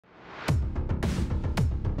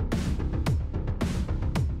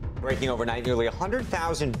Breaking overnight, nearly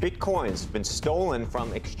 100,000 Bitcoins have been stolen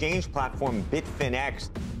from exchange platform Bitfinex.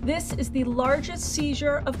 This is the largest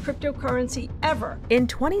seizure of cryptocurrency ever. In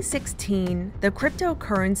 2016, the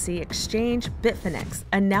cryptocurrency exchange Bitfinex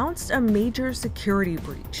announced a major security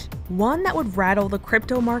breach, one that would rattle the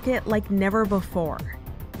crypto market like never before.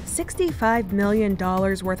 $65 million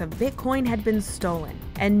worth of Bitcoin had been stolen,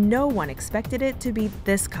 and no one expected it to be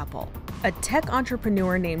this couple. A tech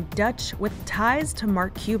entrepreneur named Dutch with ties to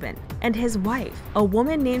Mark Cuban, and his wife, a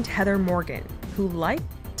woman named Heather Morgan, who liked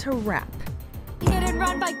to rap. Hit and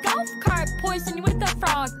run by golf cart, poison you with the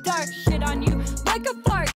frog, dark shit on you like a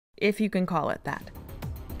fart. If you can call it that.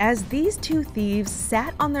 As these two thieves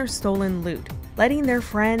sat on their stolen loot, letting their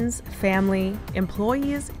friends, family,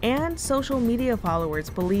 employees, and social media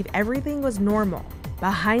followers believe everything was normal,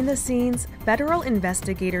 behind the scenes, federal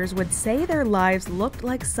investigators would say their lives looked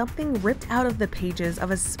like something ripped out of the pages of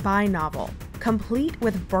a spy novel, complete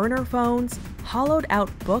with burner phones, hollowed-out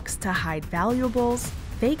books to hide valuables,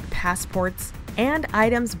 fake passports, and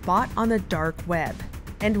items bought on the dark web.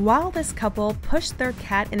 And while this couple pushed their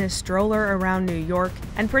cat in a stroller around New York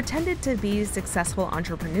and pretended to be successful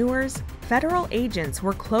entrepreneurs, federal agents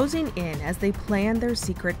were closing in as they planned their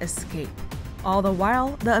secret escape. All the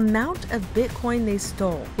while, the amount of Bitcoin they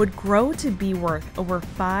stole would grow to be worth over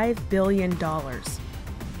 $5 billion.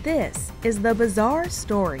 This is the bizarre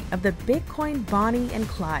story of the Bitcoin Bonnie and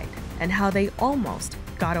Clyde and how they almost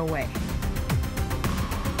got away.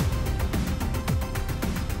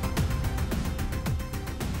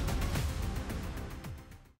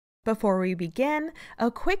 Before we begin,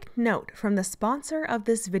 a quick note from the sponsor of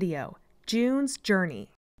this video, June's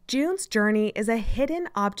Journey. June's Journey is a hidden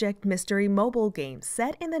object mystery mobile game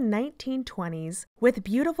set in the 1920s with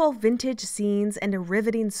beautiful vintage scenes and a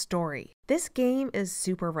riveting story. This game is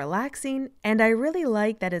super relaxing, and I really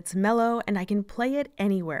like that it's mellow and I can play it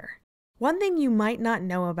anywhere. One thing you might not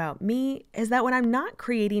know about me is that when I'm not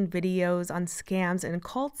creating videos on scams and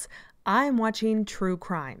cults, I'm watching true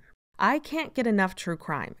crime. I can't get enough true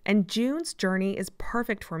crime, and June's Journey is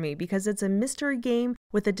perfect for me because it's a mystery game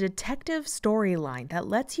with a detective storyline that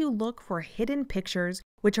lets you look for hidden pictures,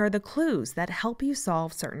 which are the clues that help you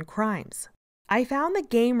solve certain crimes. I found the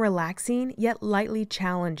game relaxing yet lightly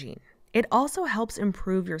challenging. It also helps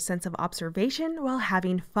improve your sense of observation while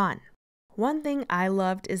having fun. One thing I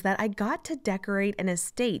loved is that I got to decorate an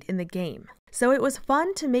estate in the game, so it was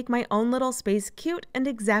fun to make my own little space cute and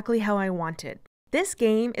exactly how I wanted. This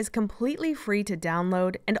game is completely free to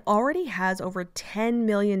download and already has over 10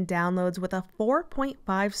 million downloads with a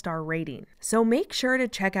 4.5-star rating. So make sure to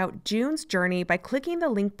check out June's Journey by clicking the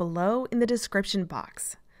link below in the description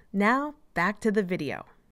box. Now, back to the video.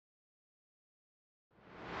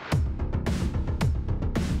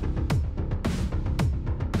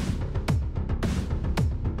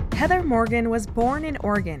 Heather Morgan was born in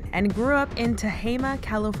Oregon and grew up in Tehama,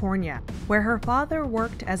 California, where her father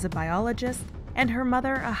worked as a biologist and her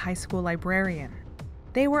mother a high school librarian.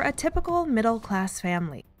 They were a typical middle-class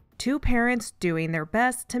family, two parents doing their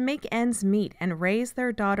best to make ends meet and raise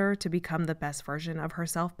their daughter to become the best version of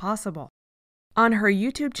herself possible. On her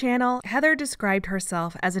YouTube channel, Heather described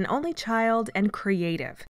herself as an only child and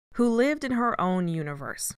creative, who lived in her own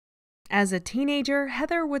universe. As a teenager,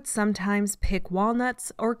 Heather would sometimes pick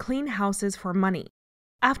walnuts or clean houses for money.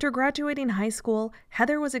 After graduating high school,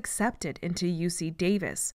 Heather was accepted into UC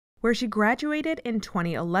Davis, where she graduated in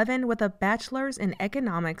 2011 with a bachelor's in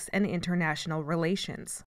economics and international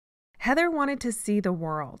relations. Heather wanted to see the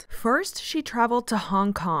world. First, she traveled to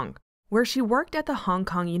Hong Kong, where she worked at the Hong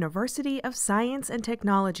Kong University of Science and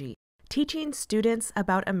Technology, teaching students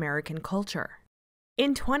about American culture.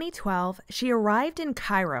 In 2012, she arrived in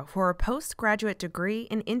Cairo for a postgraduate degree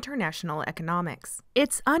in international economics.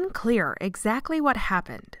 It's unclear exactly what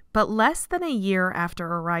happened, but less than a year after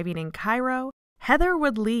arriving in Cairo, Heather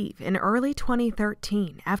would leave in early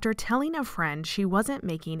 2013 after telling a friend she wasn't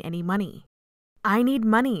making any money. "I need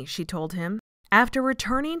money," she told him. After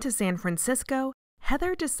returning to San Francisco,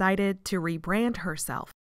 Heather decided to rebrand herself.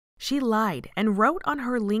 She lied and wrote on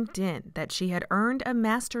her LinkedIn that she had earned a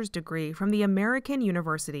master's degree from the American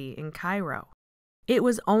University in Cairo. It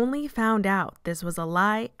was only found out this was a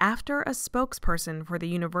lie after a spokesperson for the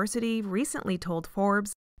university recently told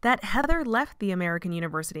Forbes that Heather left the American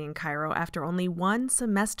University in Cairo after only one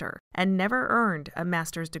semester and never earned a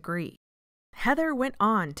master's degree. Heather went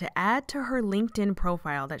on to add to her LinkedIn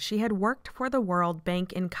profile that she had worked for the World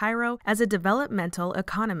Bank in Cairo as a developmental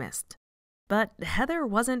economist. But Heather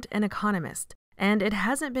wasn't an economist, and it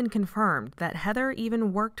hasn't been confirmed that Heather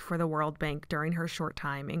even worked for the World Bank during her short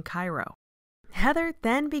time in Cairo. Heather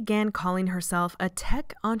then began calling herself a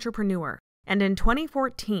tech entrepreneur and in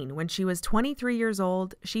 2014, when she was 23 years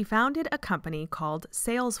old, she founded a company called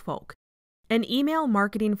Salesfolk, an email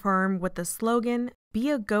marketing firm with the slogan, "Be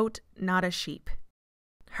a goat, not a sheep."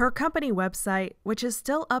 Her company website, which is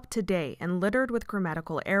still up to date and littered with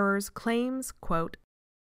grammatical errors, claims, quote,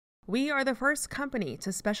 "We are the first company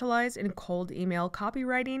to specialize in cold email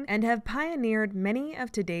copywriting and have pioneered many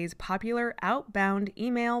of today's popular outbound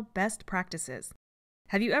email best practices.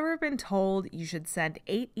 Have you ever been told you should send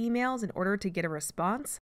 8 emails in order to get a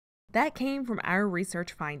response? That came from our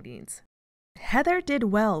research findings." Heather did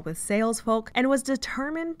well with Salesfolk and was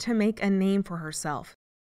determined to make a name for herself.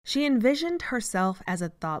 She envisioned herself as a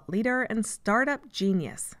thought leader and startup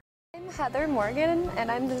genius. I'm Heather Morgan,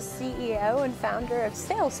 and I'm the CEO and founder of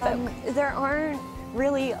Salesfolk. There aren't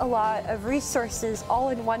really a lot of resources all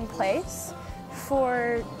in one place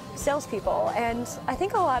for salespeople, and I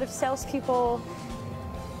think a lot of salespeople,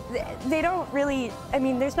 they don't really,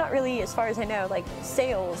 there's not really, as far as I know, like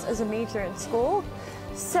sales as a major in school.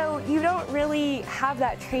 So you don't really have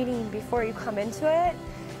that training before you come into it.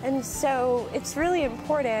 And so it's really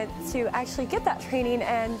important to actually get that training,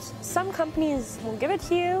 and some companies will give it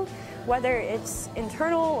to you, whether it's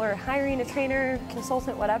internal or hiring a trainer,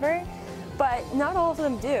 consultant, whatever, but not all of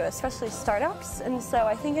them do, especially startups. And so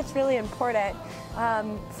I think it's really important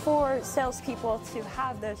for salespeople to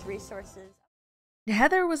have those resources.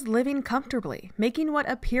 Heather was living comfortably, making what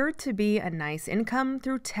appeared to be a nice income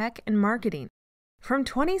through tech and marketing. From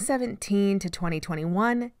 2017 to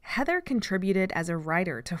 2021, Heather contributed as a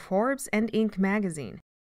writer to Forbes and Inc. magazine,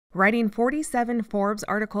 writing 47 Forbes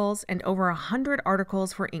articles and over 100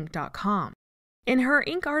 articles for Inc.com. In her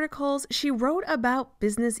Inc. articles, she wrote about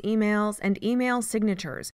business emails and email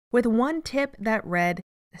signatures, with one tip that read,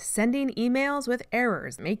 "Sending emails with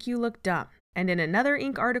errors make you look dumb." And in another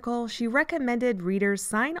Inc. article, she recommended readers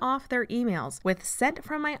sign off their emails with "Sent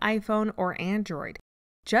from my iPhone or Android,"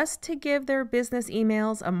 just to give their business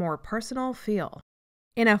emails a more personal feel.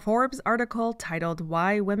 In a Forbes article titled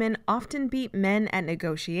 "Why Women Often Beat Men at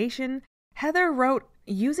Negotiation," Heather wrote,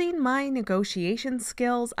 "Using my negotiation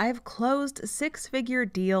skills, I've closed 6-figure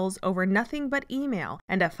deals over nothing but email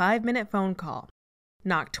and a 5-minute phone call,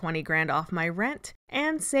 knocked 20 grand off my rent,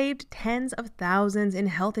 and saved tens of thousands in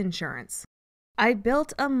health insurance. I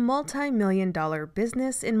built a multi-million-dollar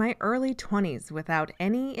business in my early 20s without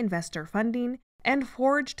any investor funding and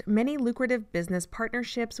forged many lucrative business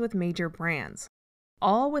partnerships with major brands,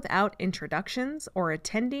 all without introductions or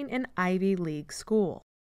attending an Ivy League school."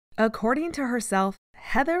 According to herself,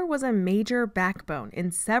 Heather was a major backbone in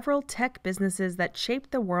several tech businesses that shaped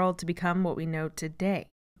the world to become what we know today.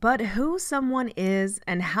 But who someone is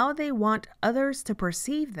and how they want others to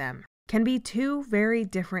perceive them can be two very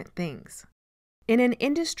different things. In an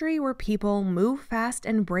industry where people move fast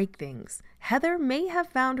and break things, Heather may have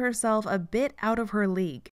found herself a bit out of her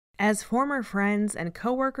league, as former friends and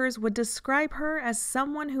coworkers would describe her as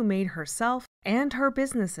someone who made herself and her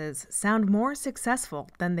businesses sound more successful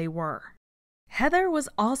than they were. Heather was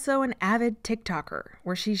also an avid TikToker,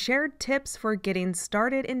 where she shared tips for getting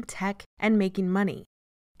started in tech and making money.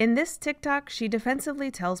 In this TikTok, she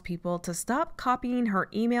defensively tells people to stop copying her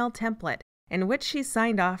email template, in which she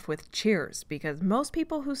signed off with "cheers," because most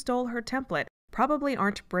people who stole her template probably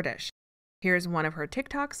aren't British. Here's one of her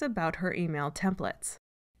TikToks about her email templates.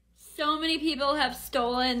 So many people have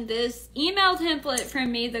stolen this email template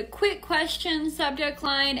from me, the quick question subject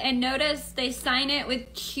line, and notice they sign it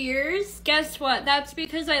with "cheers." Guess what? That's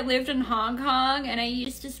because I lived in Hong Kong and I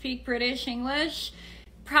used to speak British English.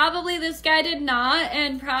 Probably this guy did not,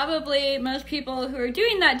 and probably most people who are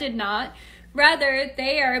doing that did not. Rather,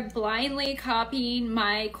 they are blindly copying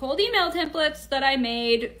my cold email templates that I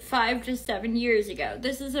made 5 to 7 years ago.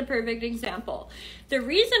 This is a perfect example. The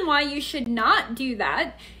reason why you should not do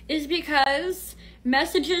that is because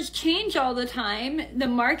messages change all the time. The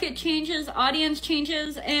market changes, audience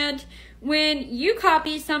changes, and when you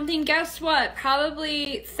copy something, guess what?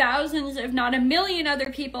 Probably thousands, if not a million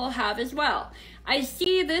other people have as well. I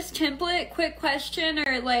see this template, quick question,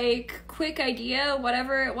 or like quick idea,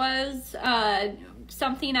 whatever it was,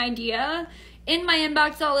 something idea, in my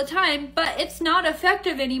inbox all the time, but it's not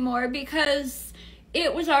effective anymore because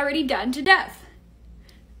it was already done to death.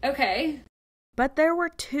 Okay. But there were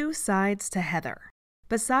two sides to Heather.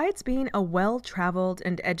 Besides being a well-traveled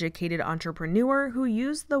and educated entrepreneur who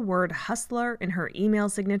used the word hustler in her email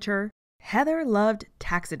signature, Heather loved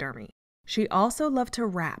taxidermy. She also loved to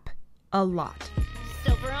rap. A lot.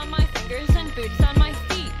 Silver on my fingers and boots on my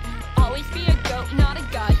feet. Always be a goat, not a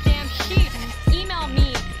goddamn sheep. Email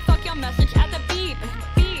me, fuck your message at the beep.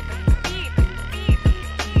 Beep, beep,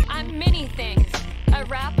 beep. I'm many things. A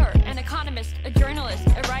rapper, an economist, economist, a journalist,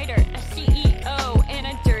 a writer, a CEO, and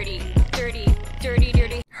a dirty.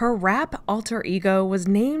 Her rap alter ego was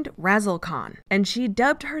named Razzle Khan, and she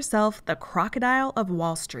dubbed herself the Crocodile of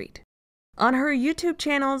Wall Street. On her YouTube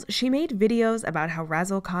channels, she made videos about how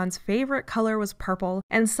Razzle Khan's favorite color was purple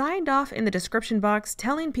and signed off in the description box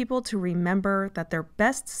telling people to remember that their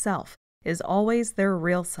best self is always their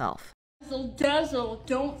real self. Razzle Dazzle,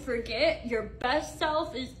 don't forget, your best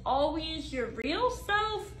self is always your real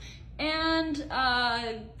self, and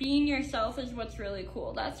being yourself is what's really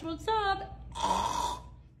cool. That's what's up.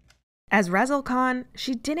 As Razzle Khan,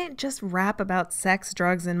 she didn't just rap about sex,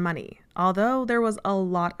 drugs, and money, although there was a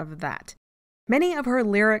lot of that. Many of her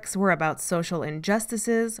lyrics were about social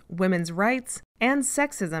injustices, women's rights, and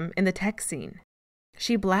sexism in the tech scene.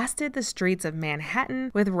 She blasted the streets of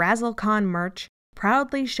Manhattan with Razzle Khan merch,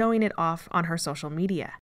 proudly showing it off on her social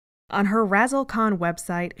media. On her Razzle Khan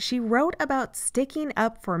website, she wrote about sticking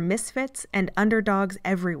up for misfits and underdogs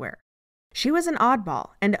everywhere. She was an oddball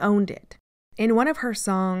and owned it. In one of her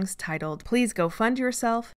songs titled Please Go Fund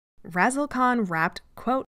Yourself, Razzle Khan rapped,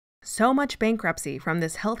 quote, "So much bankruptcy from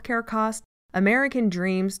this healthcare cost, American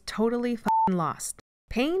dreams totally f***ing lost.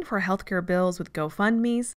 Paying for healthcare bills with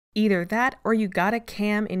GoFundMes, either that or you got a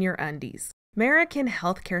cam in your undies. American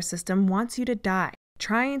healthcare system wants you to die.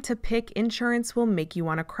 Trying to pick insurance will make you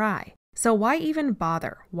want to cry. So why even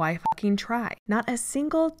bother? Why fucking try? Not a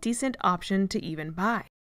single decent option to even buy."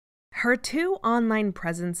 Her two online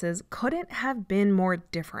presences couldn't have been more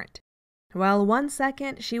different. While one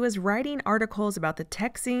second she was writing articles about the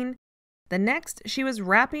tech scene, the next she was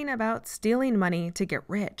rapping about stealing money to get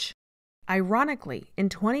rich. Ironically, in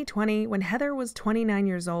 2020, when Heather was 29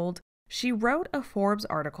 years old, she wrote a Forbes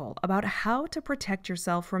article about how to protect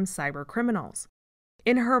yourself from cyber criminals.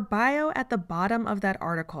 In her bio at the bottom of that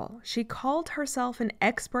article, she called herself an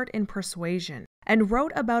expert in persuasion and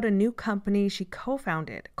wrote about a new company she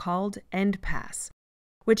co-founded called EndPass,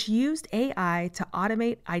 which used AI to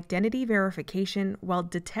automate identity verification while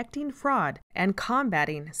detecting fraud and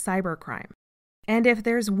combating cybercrime. And if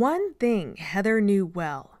there's one thing Heather knew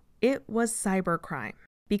well, it was cybercrime.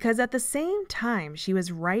 Because at the same time she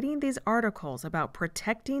was writing these articles about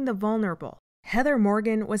protecting the vulnerable, Heather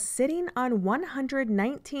Morgan was sitting on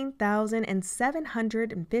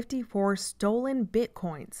 119,754 stolen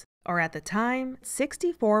Bitcoins, or at the time,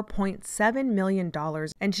 $64.7 million,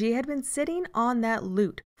 and she had been sitting on that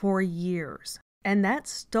loot for years. And that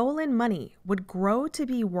stolen money would grow to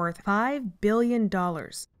be worth $5 billion,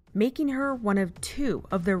 making her one of two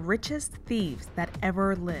of the richest thieves that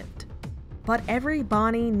ever lived. But every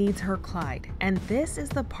Bonnie needs her Clyde, and this is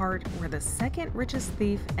the part where the second richest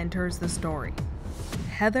thief enters the story: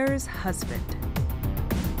 Heather's husband.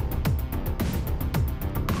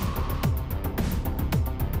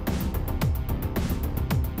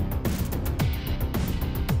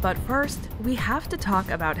 But first, we have to talk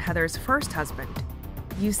about Heather's first husband.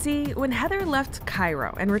 You see, when Heather left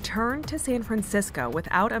Cairo and returned to San Francisco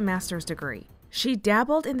without a master's degree, she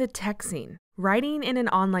dabbled in the tech scene, writing in an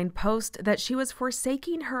online post that she was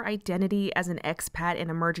forsaking her identity as an expat in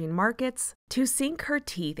emerging markets to sink her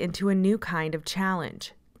teeth into a new kind of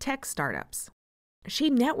challenge: tech startups. She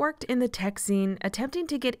networked in the tech scene, attempting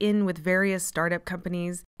to get in with various startup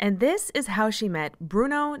companies, and this is how she met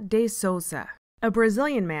Bruno de Souza, a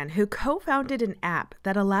Brazilian man who co-founded an app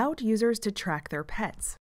that allowed users to track their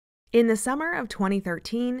pets. In the summer of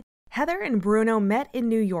 2013, Heather and Bruno met in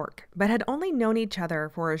New York, but had only known each other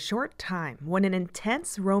for a short time when an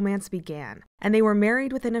intense romance began, and they were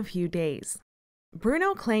married within a few days.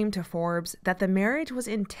 Bruno claimed to Forbes that the marriage was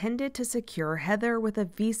intended to secure Heather with a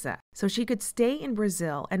visa so she could stay in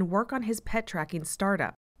Brazil and work on his pet tracking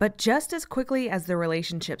startup. But just as quickly as the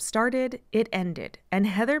relationship started, it ended, and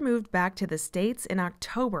Heather moved back to the States in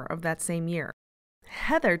October of that same year.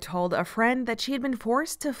 Heather told a friend that she had been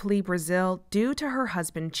forced to flee Brazil due to her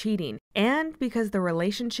husband cheating and because the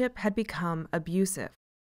relationship had become abusive.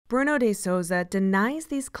 Bruno de Souza denies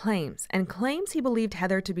these claims and claims he believed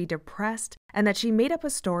Heather to be depressed and that she made up a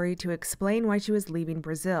story to explain why she was leaving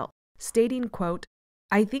Brazil, stating, quote,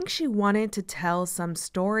 "I think she wanted to tell some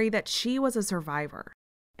story that she was a survivor,"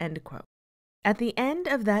 end quote. At the end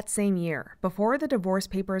of that same year, before the divorce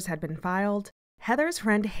papers had been filed, Heather's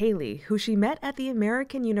friend Haley, who she met at the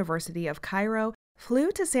American University of Cairo,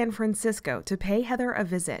 flew to San Francisco to pay Heather a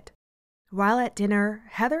visit. While at dinner,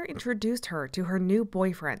 Heather introduced her to her new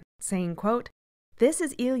boyfriend, saying, quote, "This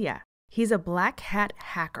is Ilya. He's a black hat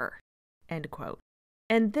hacker," end quote.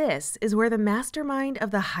 And this is where the mastermind of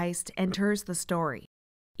the heist enters the story.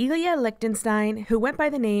 Ilya Lichtenstein, who went by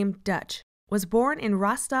the name Dutch, was born in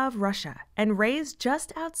Rostov, Russia, and raised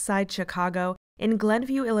just outside Chicago in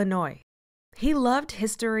Glenview, Illinois. He loved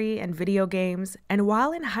history and video games, and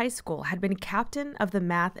while in high school had been captain of the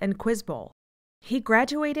Math and Quiz Bowl. He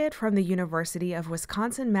graduated from the University of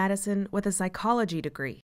Wisconsin-Madison with a psychology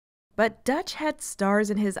degree. But Dutch had stars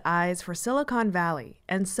in his eyes for Silicon Valley,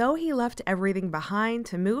 and so he left everything behind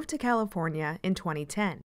to move to California in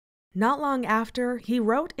 2010. Not long after, he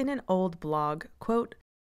wrote in an old blog, quote,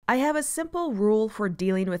 "I have a simple rule for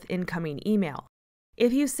dealing with incoming email.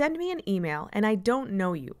 If you send me an email and I don't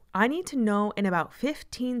know you, I need to know in about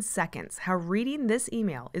 15 seconds how reading this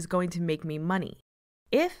email is going to make me money.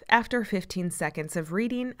 If after 15 seconds of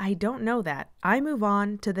reading I don't know that, I move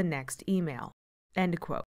on to the next email." End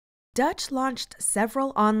quote. Dutch launched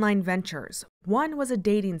several online ventures. One was a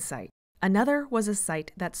dating site. Another was a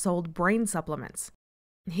site that sold brain supplements.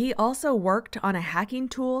 He also worked on a hacking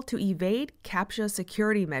tool to evade CAPTCHA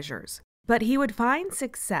security measures. But he would find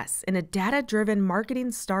success in a data-driven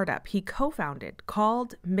marketing startup he co-founded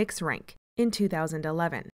called MixRank in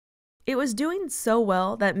 2011. It was doing so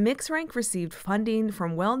well that MixRank received funding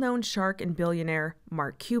from well-known shark and billionaire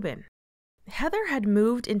Mark Cuban. Heather had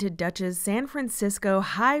moved into Dutch's San Francisco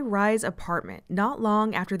high-rise apartment not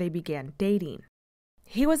long after they began dating.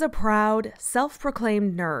 He was a proud,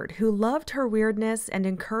 self-proclaimed nerd who loved her weirdness and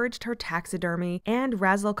encouraged her taxidermy and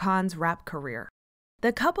RazzleCon's rap career.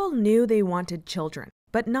 The couple knew they wanted children,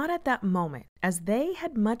 but not at that moment, as they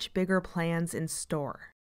had much bigger plans in store.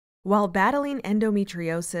 While battling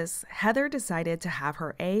endometriosis, Heather decided to have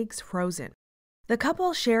her eggs frozen. The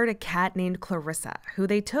couple shared a cat named Clarissa, who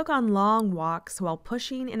they took on long walks while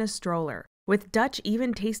pushing in a stroller, with Dutch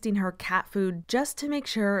even tasting her cat food just to make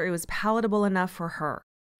sure it was palatable enough for her.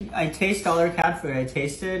 I taste all her cat food. I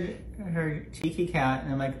tasted her tiki cat,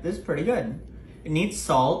 and I'm like, this is pretty good. It needs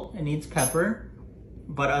salt, it needs pepper.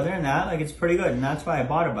 But other than that, like, it's pretty good, and that's why I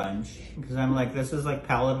bought a bunch, because I'm like, this is like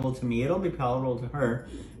palatable to me, it'll be palatable to her.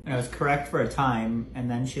 And I was correct for a time,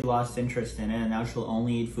 and then she lost interest in it, and now she'll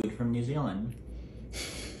only eat food from New Zealand.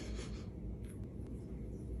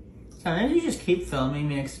 Sometimes you just keep filming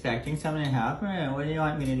me expecting something to happen. What do you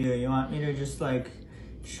want me to do? You want me to just like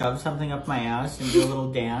shove something up my ass and do a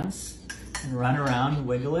little dance and run around and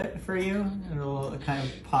wiggle it for you? And it'll kind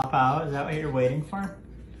of pop out? Is that what you're waiting for?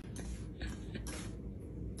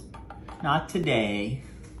 Not today.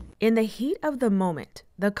 In the heat of the moment,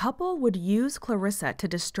 the couple would use Clarissa to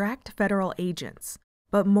distract federal agents,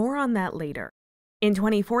 but more on that later. In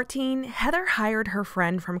 2014, Heather hired her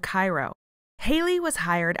friend from Cairo. Haley was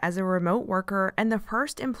hired as a remote worker and the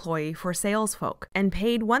first employee for Salesfolk and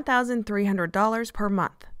paid $1,300 per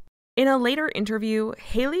month. In a later interview,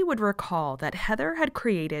 Haley would recall that Heather had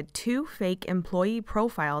created 2 fake employee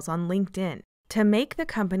profiles on LinkedIn to make the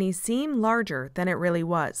company seem larger than it really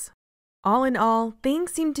was. All in all,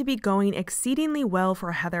 things seemed to be going exceedingly well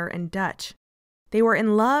for Heather and Dutch. They were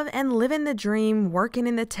in love and living the dream working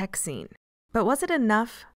in the tech scene. But was it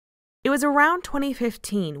enough? It was around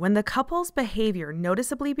 2015 when the couple's behavior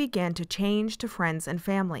noticeably began to change to friends and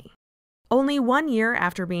family. Only 1 year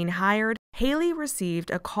after being hired, Haley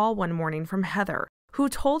received a call one morning from Heather, who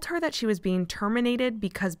told her that she was being terminated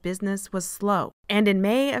because business was slow. And in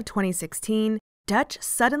May of 2016, Dutch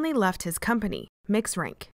suddenly left his company,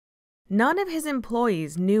 MixRank. None of his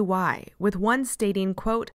employees knew why, with one stating,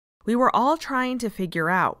 quote, "We were all trying to figure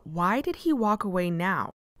out why did he walk away now?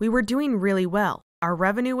 We were doing really well. Our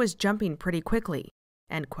revenue was jumping pretty quickly."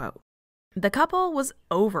 End quote. The couple was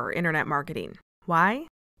over internet marketing. Why?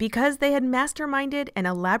 Because they had masterminded an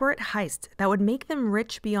elaborate heist that would make them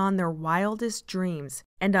rich beyond their wildest dreams.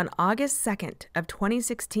 And on August 2nd of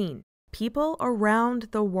 2016, people around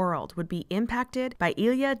the world would be impacted by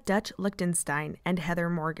Ilya Dutch Lichtenstein and Heather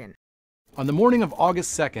Morgan. On the morning of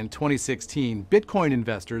August 2nd, 2016, Bitcoin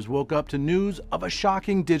investors woke up to news of a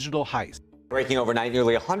shocking digital heist. Breaking overnight,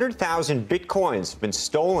 nearly 100,000 Bitcoins have been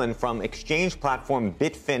stolen from exchange platform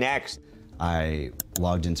Bitfinex. I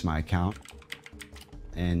logged into my account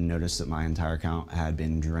and noticed that my entire account had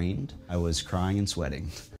been drained. I was crying and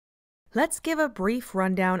sweating. Let's give a brief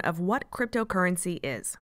rundown of what cryptocurrency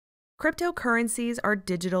is. Cryptocurrencies are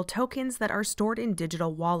digital tokens that are stored in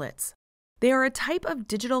digital wallets. They are a type of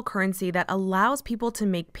digital currency that allows people to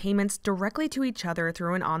make payments directly to each other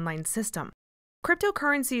through an online system.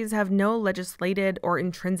 Cryptocurrencies have no legislated or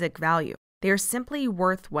intrinsic value. They are simply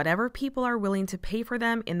worth whatever people are willing to pay for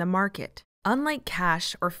them in the market. Unlike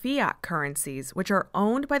cash or fiat currencies, which are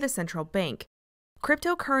owned by the central bank,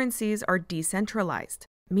 cryptocurrencies are decentralized,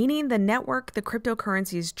 meaning the network the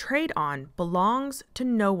cryptocurrencies trade on belongs to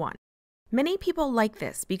no one. Many people like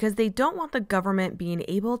this because they don't want the government being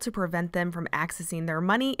able to prevent them from accessing their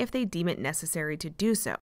money if they deem it necessary to do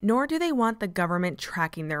so, nor do they want the government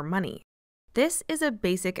tracking their money. This is a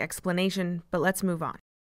basic explanation, but let's move on.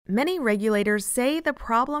 Many regulators say the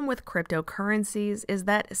problem with cryptocurrencies is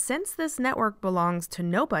that since this network belongs to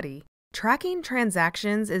nobody, tracking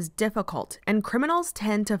transactions is difficult and criminals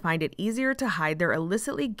tend to find it easier to hide their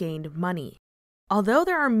illicitly gained money. Although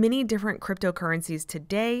there are many different cryptocurrencies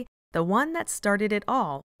today, the one that started it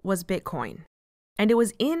all was Bitcoin. And it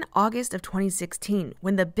was in August of 2016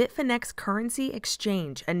 when the Bitfinex currency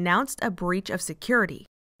exchange announced a breach of security.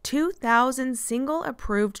 2,000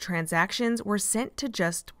 single-approved transactions were sent to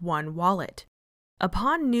just one wallet.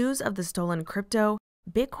 Upon news of the stolen crypto,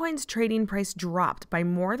 Bitcoin's trading price dropped by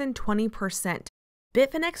more than 20%.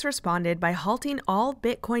 Bitfinex responded by halting all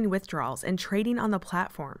Bitcoin withdrawals and trading on the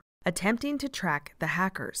platform, attempting to track the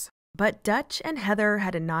hackers. But Dutch and Heather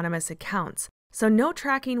had anonymous accounts, so no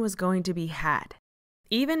tracking was going to be had.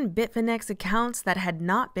 Even Bitfinex accounts that had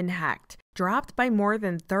not been hacked dropped by more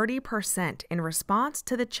than 30% in response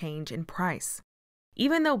to the change in price.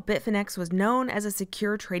 Even though Bitfinex was known as a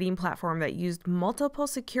secure trading platform that used multiple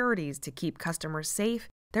securities to keep customers safe,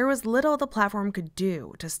 there was little the platform could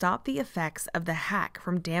do to stop the effects of the hack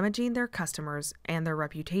from damaging their customers and their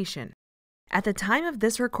reputation. At the time of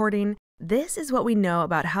this recording, this is what we know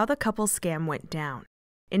about how the couple's scam went down.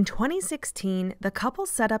 In 2016, the couple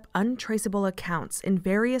set up untraceable accounts in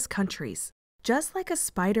various countries. Just like a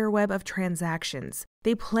spider web of transactions,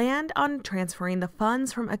 they planned on transferring the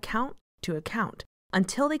funds from account to account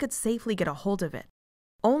until they could safely get a hold of it.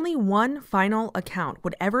 Only one final account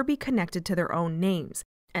would ever be connected to their own names,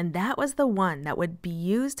 and that was the one that would be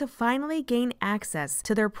used to finally gain access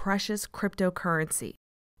to their precious cryptocurrency,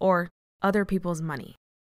 or other people's money.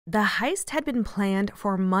 The heist had been planned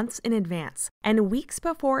for months in advance, and weeks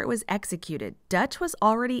before it was executed, Dutch was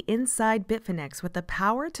already inside Bitfinex with the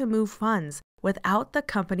power to move funds without the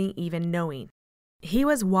company even knowing. He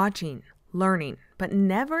was watching, learning, but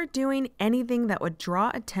never doing anything that would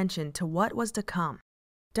draw attention to what was to come.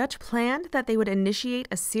 Dutch planned that they would initiate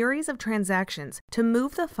a series of transactions to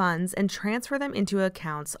move the funds and transfer them into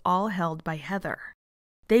accounts all held by Heather.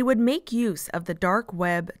 They would make use of the dark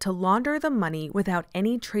web to launder the money without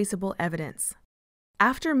any traceable evidence.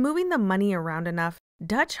 After moving the money around enough,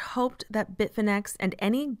 Dutch hoped that Bitfinex and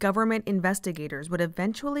any government investigators would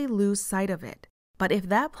eventually lose sight of it. But if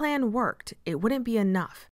that plan worked, it wouldn't be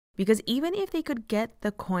enough, because even if they could get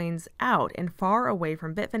the coins out and far away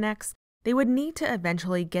from Bitfinex, they would need to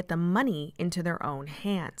eventually get the money into their own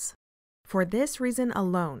hands. For this reason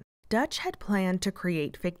alone, Dutch had planned to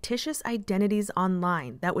create fictitious identities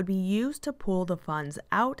online that would be used to pull the funds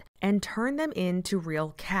out and turn them into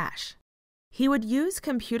real cash. He would use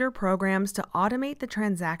computer programs to automate the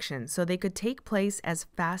transactions so they could take place as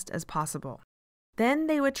fast as possible. Then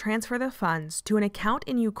they would transfer the funds to an account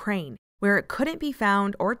in Ukraine where it couldn't be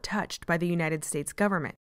found or touched by the United States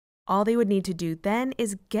government. All they would need to do then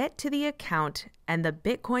is get to the account, and the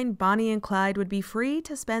Bitcoin Bonnie and Clyde would be free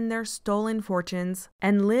to spend their stolen fortunes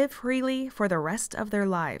and live freely for the rest of their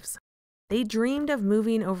lives. They dreamed of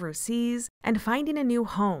moving overseas and finding a new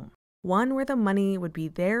home, one where the money would be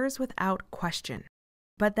theirs without question.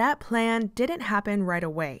 But that plan didn't happen right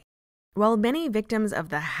away. While many victims of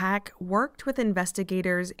the hack worked with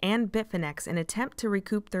investigators and Bitfinex in an attempt to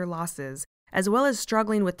recoup their losses, as well as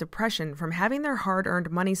struggling with depression from having their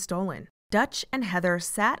hard-earned money stolen, Dutch and Heather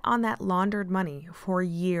sat on that laundered money for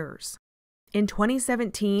years. In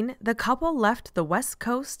 2017, the couple left the West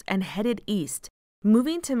Coast and headed east,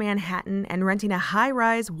 moving to Manhattan and renting a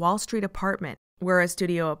high-rise Wall Street apartment, where a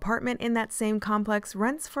studio apartment in that same complex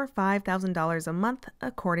rents for $5,000 a month,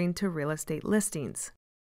 according to real estate listings.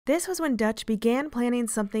 This was when Dutch began planning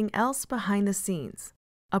something else behind the scenes,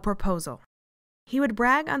 a proposal. He would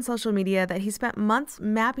brag on social media that he spent months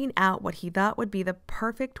mapping out what he thought would be the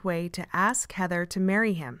perfect way to ask Heather to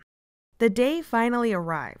marry him. The day finally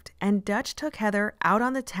arrived, and Dutch took Heather out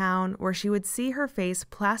on the town where she would see her face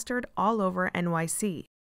plastered all over NYC.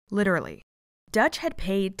 Literally. Dutch had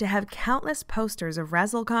paid to have countless posters of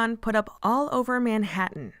RazzleCon put up all over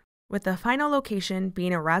Manhattan, with the final location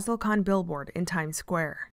being a RazzleCon billboard in Times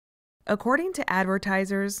Square. According to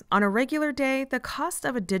advertisers, on a regular day, the cost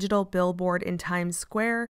of a digital billboard in Times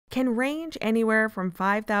Square can range anywhere from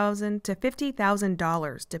 $5,000 to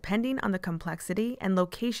 $50,000 depending on the complexity and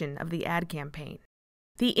location of the ad campaign.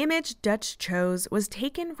 The image Dutch chose was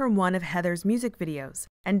taken from one of Heather's music videos,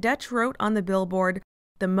 and Dutch wrote on the billboard,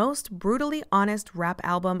 "The most brutally honest rap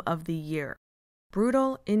album of the year."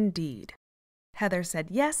 Brutal indeed. Heather said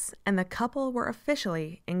yes, and the couple were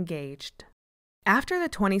officially engaged. After the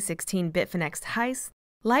 2016 Bitfinex heist,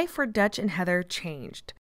 life for Dutch and Heather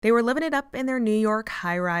changed. They were living it up in their New York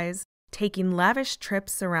high-rise, taking lavish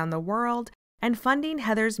trips around the world, and funding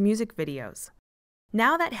Heather's music videos.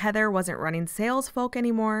 Now that Heather wasn't running SalesFolk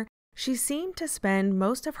anymore, she seemed to spend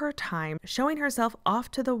most of her time showing herself off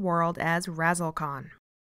to the world as RazzleCon.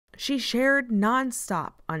 She shared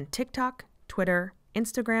non-stop on TikTok, Twitter,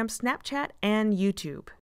 Instagram, Snapchat, and YouTube.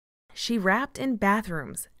 She rapped in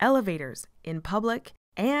bathrooms, elevators, in public,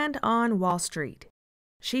 and on Wall Street.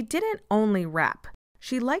 She didn't only rap.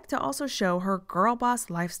 She liked to also show her girl boss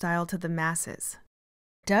lifestyle to the masses.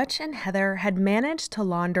 Dutch and Heather had managed to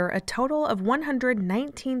launder a total of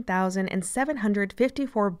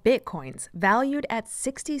 119,754 bitcoins, valued at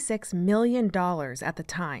 $66 million at the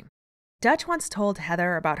time. Dutch once told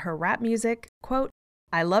Heather about her rap music, quote,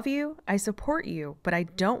 "I love you, I support you, but I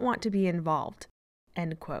don't want to be involved,"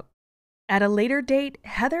 end quote. At a later date,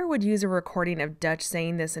 Heather would use a recording of Dutch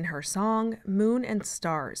saying this in her song, Moon and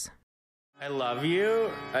Stars. I love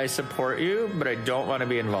you, I support you, but I don't want to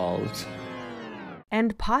be involved.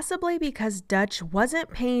 And possibly because Dutch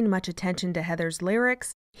wasn't paying much attention to Heather's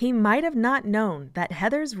lyrics, he might have not known that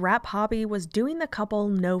Heather's rap hobby was doing the couple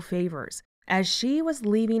no favors, as she was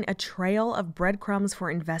leaving a trail of breadcrumbs for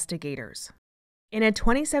investigators. In a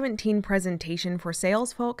 2017 presentation for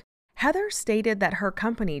SalesFolk, Heather stated that her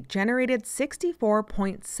company generated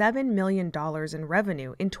 $64.7 million in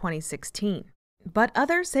revenue in 2016. But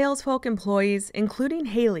other SalesFolk employees, including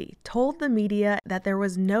Haley, told the media that there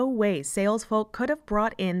was no way SalesFolk could have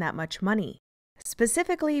brought in that much money,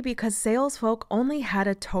 specifically because SalesFolk only had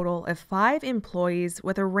a total of 5 employees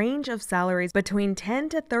with a range of salaries between $10,000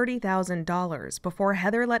 to $30,000 before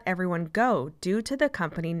Heather let everyone go due to the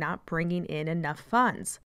company not bringing in enough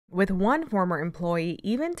funds, with one former employee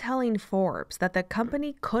even telling Forbes that the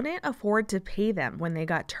company couldn't afford to pay them when they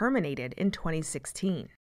got terminated in 2016.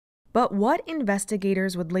 But what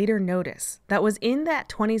investigators would later notice that was in that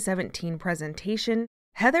 2017 presentation,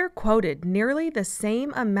 Heather quoted nearly the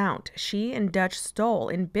same amount she and Dutch stole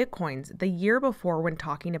in bitcoins the year before when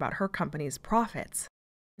talking about her company's profits.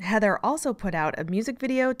 Heather also put out a music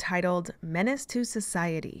video titled Menace to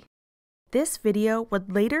Society. This video would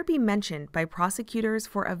later be mentioned by prosecutors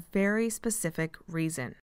for a very specific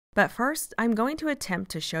reason. But first, I'm going to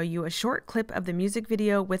attempt to show you a short clip of the music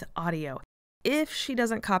video with audio, if she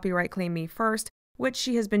doesn't copyright claim me first, which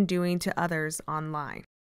she has been doing to others online.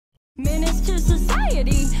 Menace to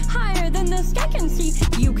society, higher than the sky can see.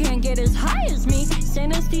 You can't get as high as me.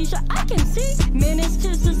 Synesthesia I can see. Menace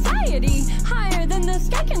to society, higher than the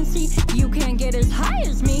sky can see. You can't get as high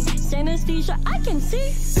as me. Synesthesia I can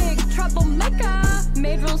see. Big troublemaker,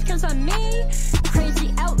 made rules cause I'm me.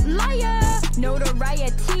 Crazy outlier,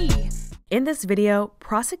 notoriety. In this video,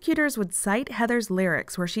 prosecutors would cite Heather's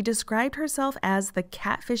lyrics where she described herself as the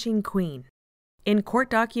catfishing queen. In court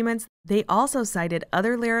documents, they also cited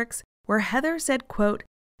other lyrics where Heather said, quote,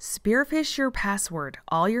 "Spearfish your password,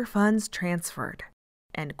 all your funds transferred,"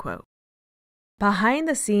 end quote. Behind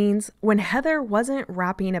the scenes, when Heather wasn't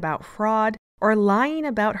rapping about fraud or lying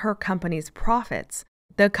about her company's profits,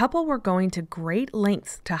 the couple were going to great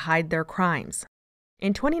lengths to hide their crimes.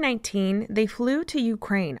 In 2019, they flew to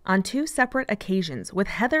Ukraine on 2 separate occasions, with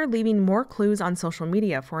Heather leaving more clues on social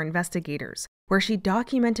media for investigators, where she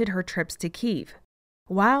documented her trips to Kyiv.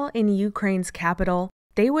 While in Ukraine's capital,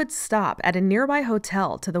 they would stop at a nearby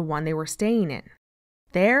hotel to the one they were staying in.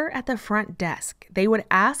 There, at the front desk, they would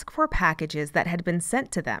ask for packages that had been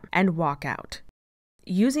sent to them and walk out.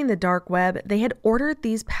 Using the dark web, they had ordered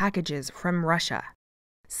these packages from Russia.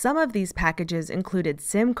 Some of these packages included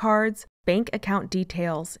SIM cards, bank account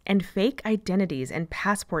details, and fake identities and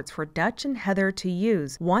passports for Dutch and Heather to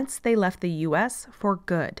use once they left the US for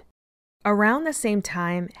good. Around the same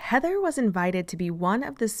time, Heather was invited to be one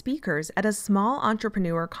of the speakers at a small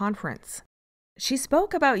entrepreneur conference. She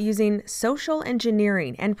spoke about using social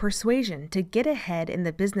engineering and persuasion to get ahead in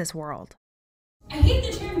the business world. I hate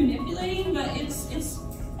the term manipulating, but it's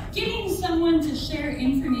getting someone to share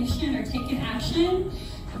information or take an action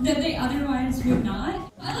that they otherwise would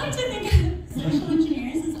not. I like to think of social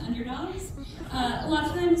engineers as underdogs. A lot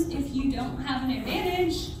of times, if you don't have an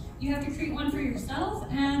advantage, you have to create one for yourself.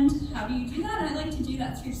 And how do you do that? I like to do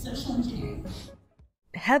that through social engineering.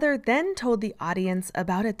 Heather then told the audience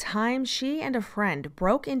about a time she and a friend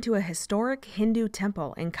broke into a historic Hindu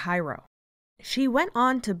temple in Cairo. She went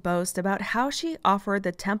on to boast about how she offered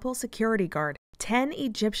the temple security guard 10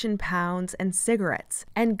 Egyptian pounds and cigarettes,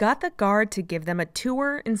 and got the guard to give them a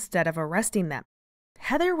tour instead of arresting them.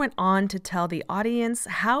 Heather went on to tell the audience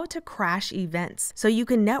how to crash events so you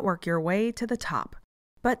can network your way to the top.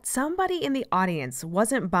 But somebody in the audience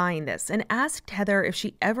wasn't buying this and asked Heather if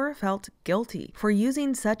she ever felt guilty for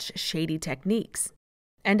using such shady techniques.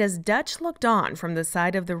 And as Dutch looked on from the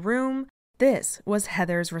side of the room, this was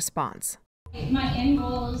Heather's response. My end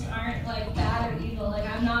goals aren't like bad or evil. Like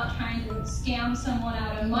I'm not trying to scam someone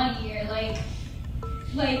out of money or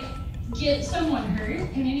like get someone hurt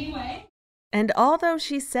in any way. And although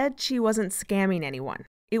she said she wasn't scamming anyone,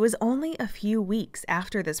 it was only a few weeks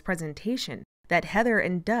after this presentation that Heather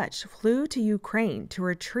and Dutch flew to Ukraine to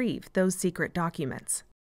retrieve those secret documents.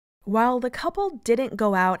 While the couple didn't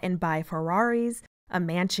go out and buy Ferraris, a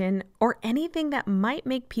mansion, or anything that might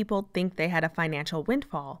make people think they had a financial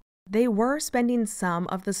windfall, they were spending some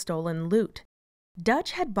of the stolen loot.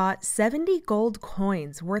 Dutch had bought 70 gold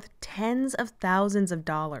coins worth tens of thousands of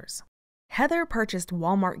dollars. Heather purchased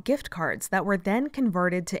Walmart gift cards that were then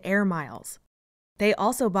converted to air miles. They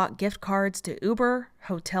also bought gift cards to Uber,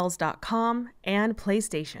 Hotels.com, and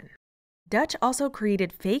PlayStation. Dutch also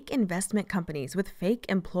created fake investment companies with fake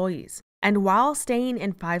employees, and while staying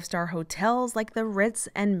in five-star hotels like the Ritz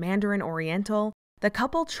and Mandarin Oriental, the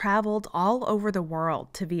couple traveled all over the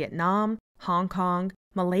world to Vietnam, Hong Kong,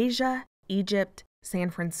 Malaysia, Egypt,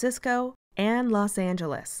 San Francisco, and Los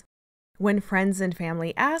Angeles. When friends and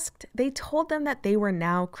family asked, they told them that they were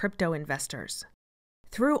now crypto investors.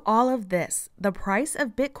 Through all of this, the price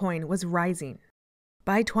of Bitcoin was rising.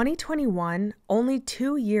 By 2021, only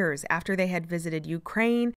 2 years after they had visited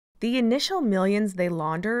Ukraine, the initial millions they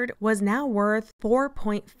laundered was now worth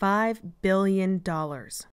 $4.5 billion.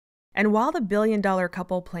 And while the billion-dollar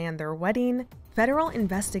couple planned their wedding, federal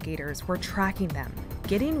investigators were tracking them,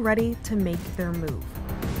 getting ready to make their move.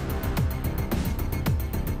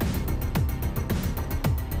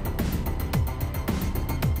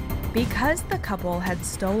 Because the couple had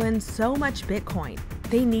stolen so much Bitcoin,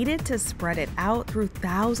 they needed to spread it out through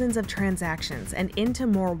thousands of transactions and into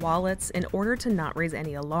more wallets in order to not raise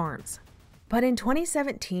any alarms. But in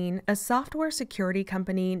 2017, a software security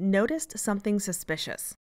company noticed something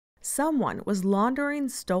suspicious. Someone was laundering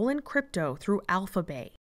stolen crypto through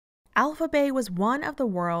Alphabay. Alphabay was one of the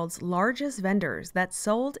world's largest vendors that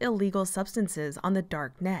sold illegal substances on the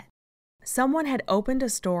dark net. Someone had opened a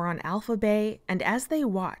store on Alphabay, and as they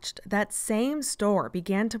watched, that same store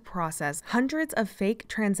began to process hundreds of fake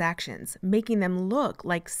transactions, making them look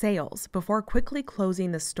like sales before quickly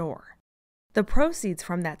closing the store. The proceeds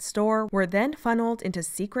from that store were then funneled into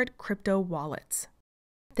secret crypto wallets.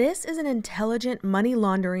 This is an intelligent money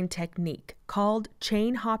laundering technique called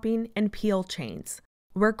chain hopping and peel chains,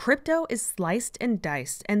 where crypto is sliced and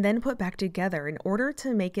diced and then put back together in order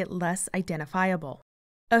to make it less identifiable.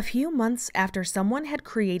 A few months after someone had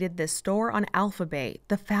created this store on Alphabay,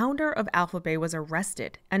 the founder of Alphabay was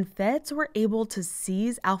arrested, and feds were able to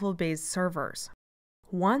seize Alphabay's servers.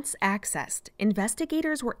 Once accessed,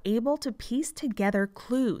 investigators were able to piece together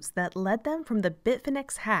clues that led them from the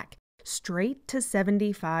Bitfinex hack straight to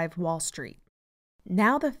 75 Wall Street.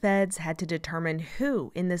 Now the feds had to determine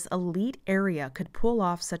who in this elite area could pull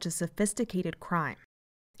off such a sophisticated crime.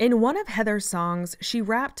 In one of Heather's songs, she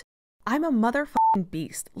rapped, "I'm a motherfucking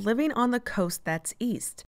beast, living on the coast that's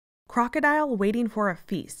east. Crocodile waiting for a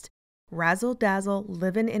feast. Razzle Dazzle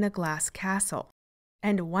living in a glass castle."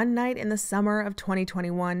 And one night in the summer of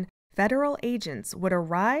 2021, federal agents would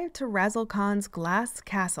arrive to Razzle Khan's glass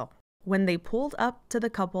castle when they pulled up to the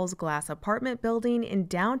couple's glass apartment building in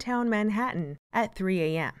downtown Manhattan at 3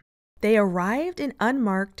 a.m. They arrived in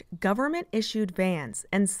unmarked, government-issued vans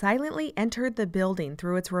and silently entered the building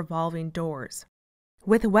through its revolving doors.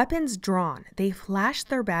 With weapons drawn, they flashed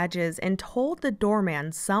their badges and told the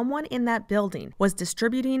doorman someone in that building was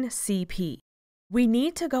distributing CP. "We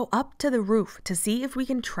need to go up to the roof to see if we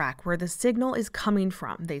can track where the signal is coming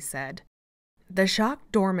from," they said. The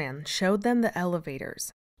shocked doorman showed them the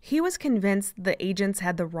elevators. He was convinced the agents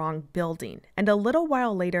had the wrong building, and a little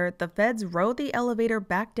while later, the feds rode the elevator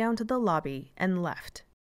back down to the lobby and left.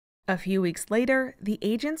 A few weeks later, the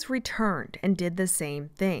agents returned and did the same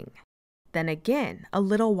thing. Then again, a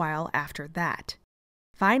little while after that.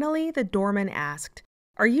 Finally, the doorman asked,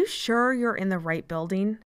 "Are you sure you're in the right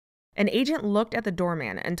building?" An agent looked at the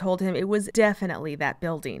doorman and told him it was definitely that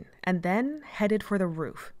building, and then headed for the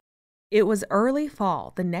roof. It was early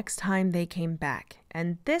fall the next time they came back,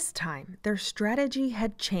 and this time their strategy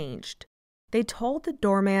had changed. They told the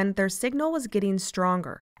doorman their signal was getting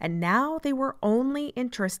stronger, and now they were only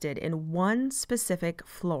interested in one specific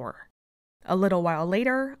floor. A little while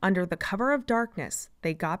later, under the cover of darkness,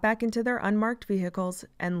 they got back into their unmarked vehicles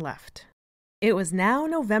and left. It was now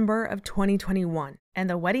November of 2021, and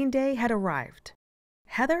the wedding day had arrived.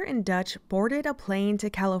 Heather and Dutch boarded a plane to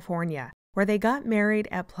California, where they got married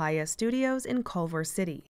at Playa Studios in Culver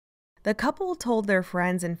City. The couple told their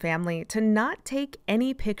friends and family to not take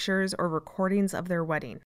any pictures or recordings of their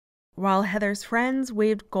wedding. While Heather's friends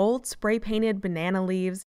waved gold spray-painted banana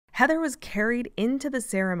leaves, Heather was carried into the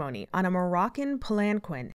ceremony on a Moroccan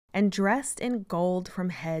palanquin and dressed in gold from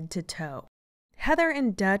head to toe. Heather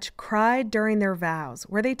and Dutch cried during their vows,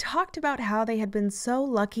 where they talked about how they had been so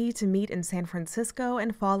lucky to meet in San Francisco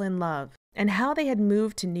and fall in love, and how they had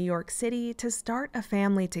moved to New York City to start a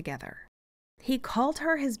family together. He called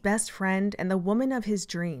her his best friend and the woman of his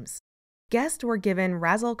dreams. Guests were given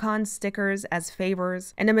RazzleCon stickers as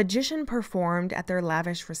favors, and a magician performed at their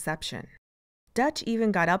lavish reception. Dutch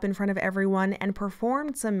even got up in front of everyone and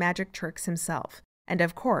performed some magic tricks himself. And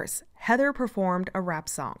of course, Heather performed a rap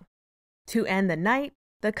song. To end the night,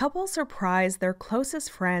 the couple surprised their closest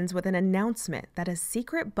friends with an announcement that a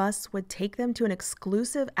secret bus would take them to an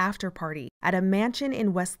exclusive after-party at a mansion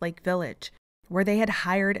in Westlake Village, where they had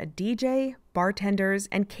hired a DJ, bartenders,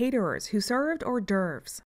 and caterers who served hors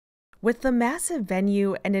d'oeuvres. With the massive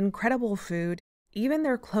venue and incredible food, even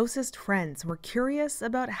their closest friends were curious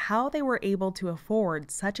about how they were able to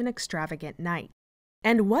afford such an extravagant night.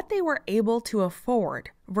 And what they were able to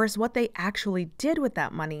afford versus what they actually did with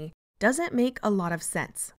that money doesn't make a lot of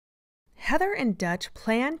sense. Heather and Dutch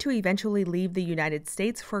planned to eventually leave the United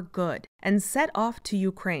States for good and set off to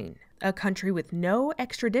Ukraine, a country with no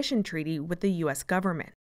extradition treaty with the US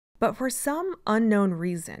government. But for some unknown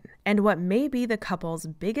reason, and what may be the couple's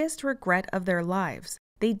biggest regret of their lives,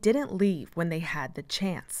 they didn't leave when they had the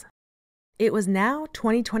chance. It was now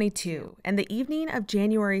 2022, and the evening of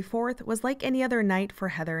January 4th was like any other night for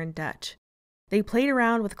Heather and Dutch. They played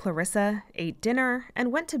around with Clarissa, ate dinner,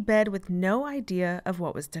 and went to bed with no idea of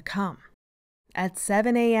what was to come. At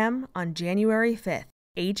 7 a.m. on January 5th,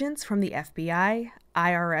 agents from the FBI,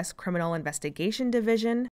 IRS Criminal Investigation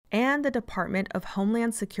Division, and the Department of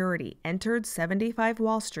Homeland Security entered 75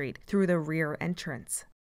 Wall Street through the rear entrance.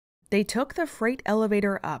 They took the freight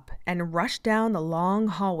elevator up and rushed down the long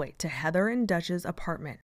hallway to Heather and Dutch's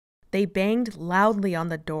apartment. They banged loudly on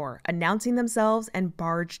the door, announcing themselves, and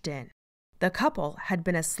barged in. The couple had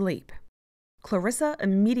been asleep. Clarissa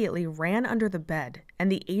immediately ran under the bed,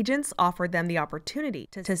 and the agents offered them the opportunity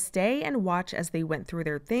to stay and watch as they went through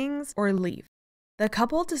their things or leave. The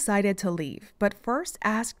couple decided to leave, but first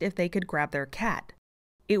asked if they could grab their cat.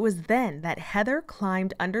 It was then that Heather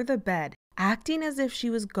climbed under the bed, acting as if she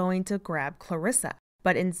was going to grab Clarissa,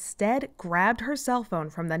 but instead grabbed her cell phone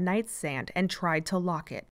from the nightstand and tried to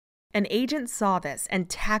lock it. An agent saw this and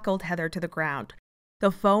tackled Heather to the ground.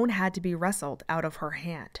 The phone had to be wrestled out of her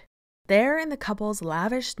hand. There in the couple's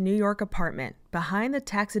lavish New York apartment, behind the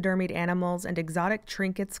taxidermied animals and exotic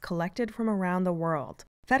trinkets collected from around the world,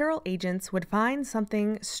 federal agents would find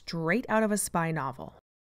something straight out of a spy novel.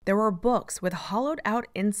 There were books with hollowed-out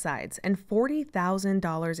insides and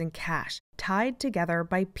 $40,000 in cash tied together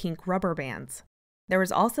by pink rubber bands. There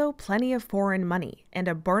was also plenty of foreign money and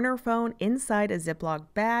a burner phone inside a Ziploc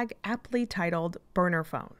bag aptly titled Burner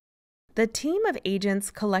Phone. The team of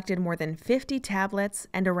agents collected more than 50 tablets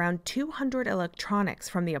and around 200 electronics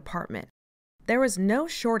from the apartment. There was no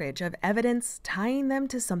shortage of evidence tying them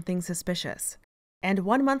to something suspicious. And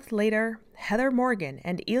 1 month later, Heather Morgan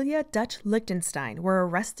and Ilya Dutch Lichtenstein were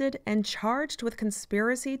arrested and charged with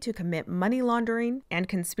conspiracy to commit money laundering and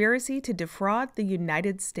conspiracy to defraud the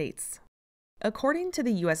United States. According to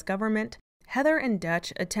the US government, Heather and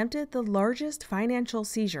Dutch attempted the largest financial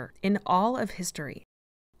seizure in all of history.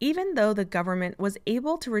 Even though the government was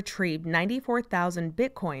able to retrieve 94,000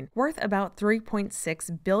 Bitcoin worth about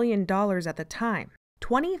 $3.6 billion at the time,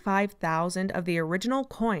 25,000 of the original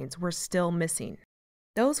coins were still missing.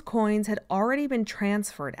 Those coins had already been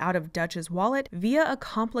transferred out of Dutch's wallet via a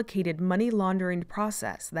complicated money laundering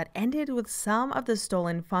process that ended with some of the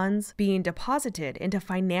stolen funds being deposited into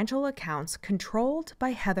financial accounts controlled by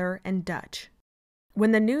Heather and Dutch.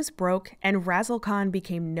 When the news broke and RazzleCon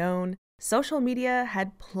became known, social media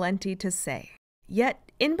had plenty to say.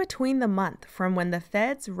 Yet, in between the month from when the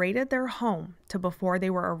feds raided their home to before they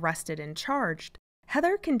were arrested and charged,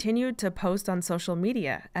 Heather continued to post on social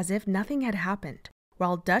media as if nothing had happened,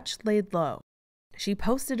 while Dutch laid low. She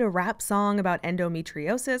posted a rap song about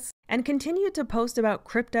endometriosis and continued to post about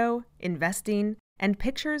crypto, investing, and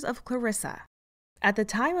pictures of Clarissa. At the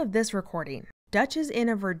time of this recording, Dutch is in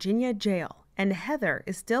a Virginia jail, and Heather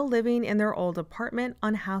is still living in their old apartment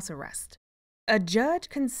on house arrest. A judge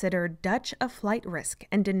considered Dutch a flight risk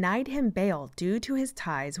and denied him bail due to his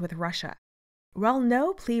ties with Russia. While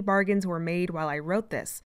no plea bargains were made while I wrote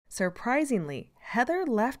this, surprisingly, Heather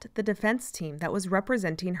left the defense team that was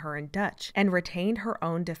representing her and Dutch and retained her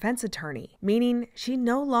own defense attorney, meaning she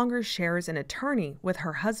no longer shares an attorney with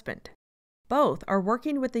her husband. Both are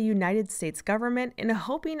working with the United States government in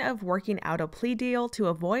hoping of working out a plea deal to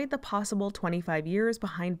avoid the possible 25 years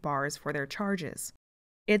behind bars for their charges.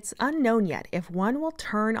 It's unknown yet if one will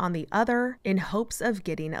turn on the other in hopes of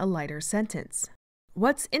getting a lighter sentence.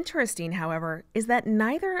 What's interesting, however, is that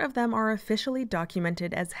neither of them are officially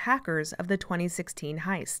documented as hackers of the 2016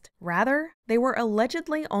 heist. Rather, they were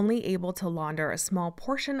allegedly only able to launder a small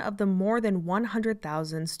portion of the more than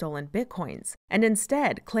 100,000 stolen Bitcoins, and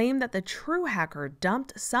instead claim that the true hacker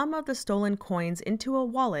dumped some of the stolen coins into a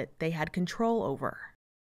wallet they had control over.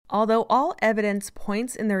 Although all evidence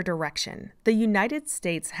points in their direction, the United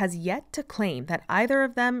States has yet to claim that either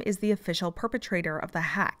of them is the official perpetrator of the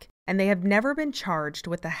hack, and they have never been charged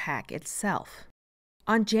with the hack itself.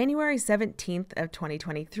 On January 17th of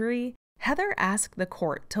 2023, Heather asked the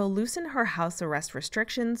court to loosen her house arrest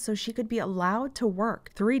restrictions so she could be allowed to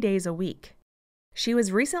work 3 days a week. She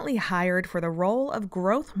was recently hired for the role of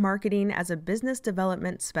growth marketing as a business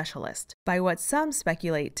development specialist by what some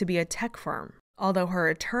speculate to be a tech firm, although her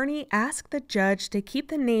attorney asked the judge to keep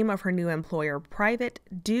the name of her new employer private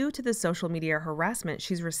due to the social media harassment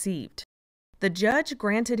she's received. The judge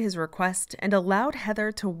granted his request and allowed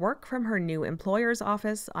Heather to work from her new employer's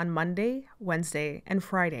office on Monday, Wednesday, and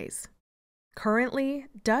Fridays. Currently,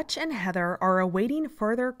 Dutch and Heather are awaiting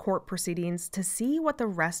further court proceedings to see what the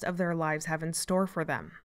rest of their lives have in store for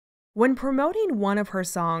them. When promoting one of her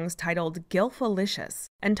songs titled Gilfalicious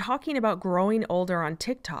and talking about growing older on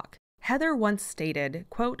TikTok, Heather once stated,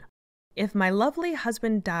 quote, "If my lovely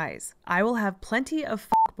husband dies, I will have plenty of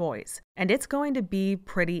boys, and it's going to be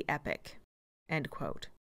pretty epic." End quote.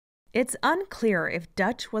 It's unclear if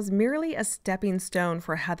Dutch was merely a stepping stone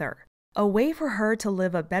for Heather, a way for her to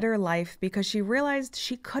live a better life because she realized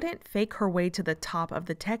she couldn't fake her way to the top of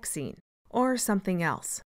the tech scene, or something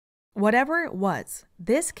else. Whatever it was,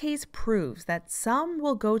 this case proves that some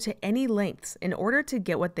will go to any lengths in order to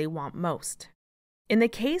get what they want most. In the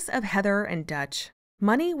case of Heather and Dutch,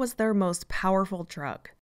 money was their most powerful drug.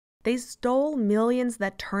 They stole millions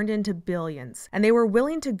that turned into billions, and they were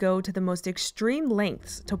willing to go to the most extreme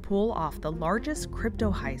lengths to pull off the largest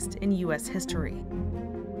crypto heist in US history.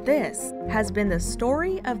 This has been the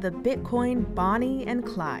story of the Bitcoin Bonnie and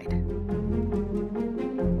Clyde.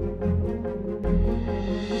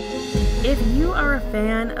 If you are a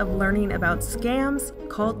fan of learning about scams,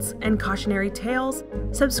 cults, and cautionary tales,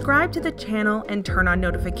 subscribe to the channel and turn on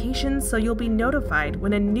notifications so you'll be notified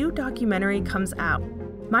when a new documentary comes out.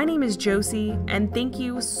 My name is Josie, and thank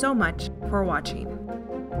you so much for watching.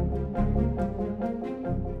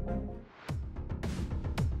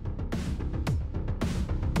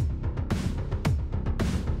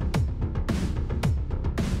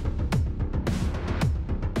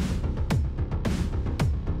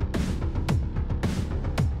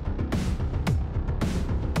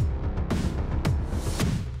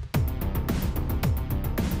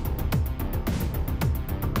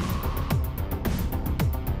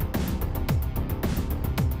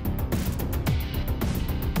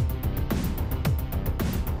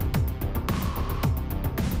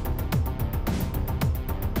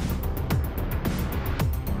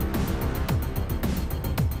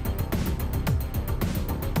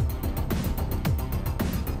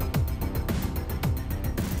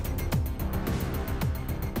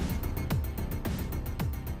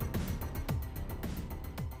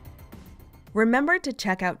 Remember to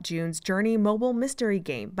check out June's Journey mobile mystery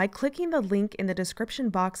game by clicking the link in the description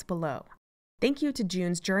box below. Thank you to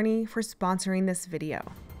June's Journey for sponsoring this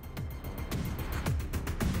video.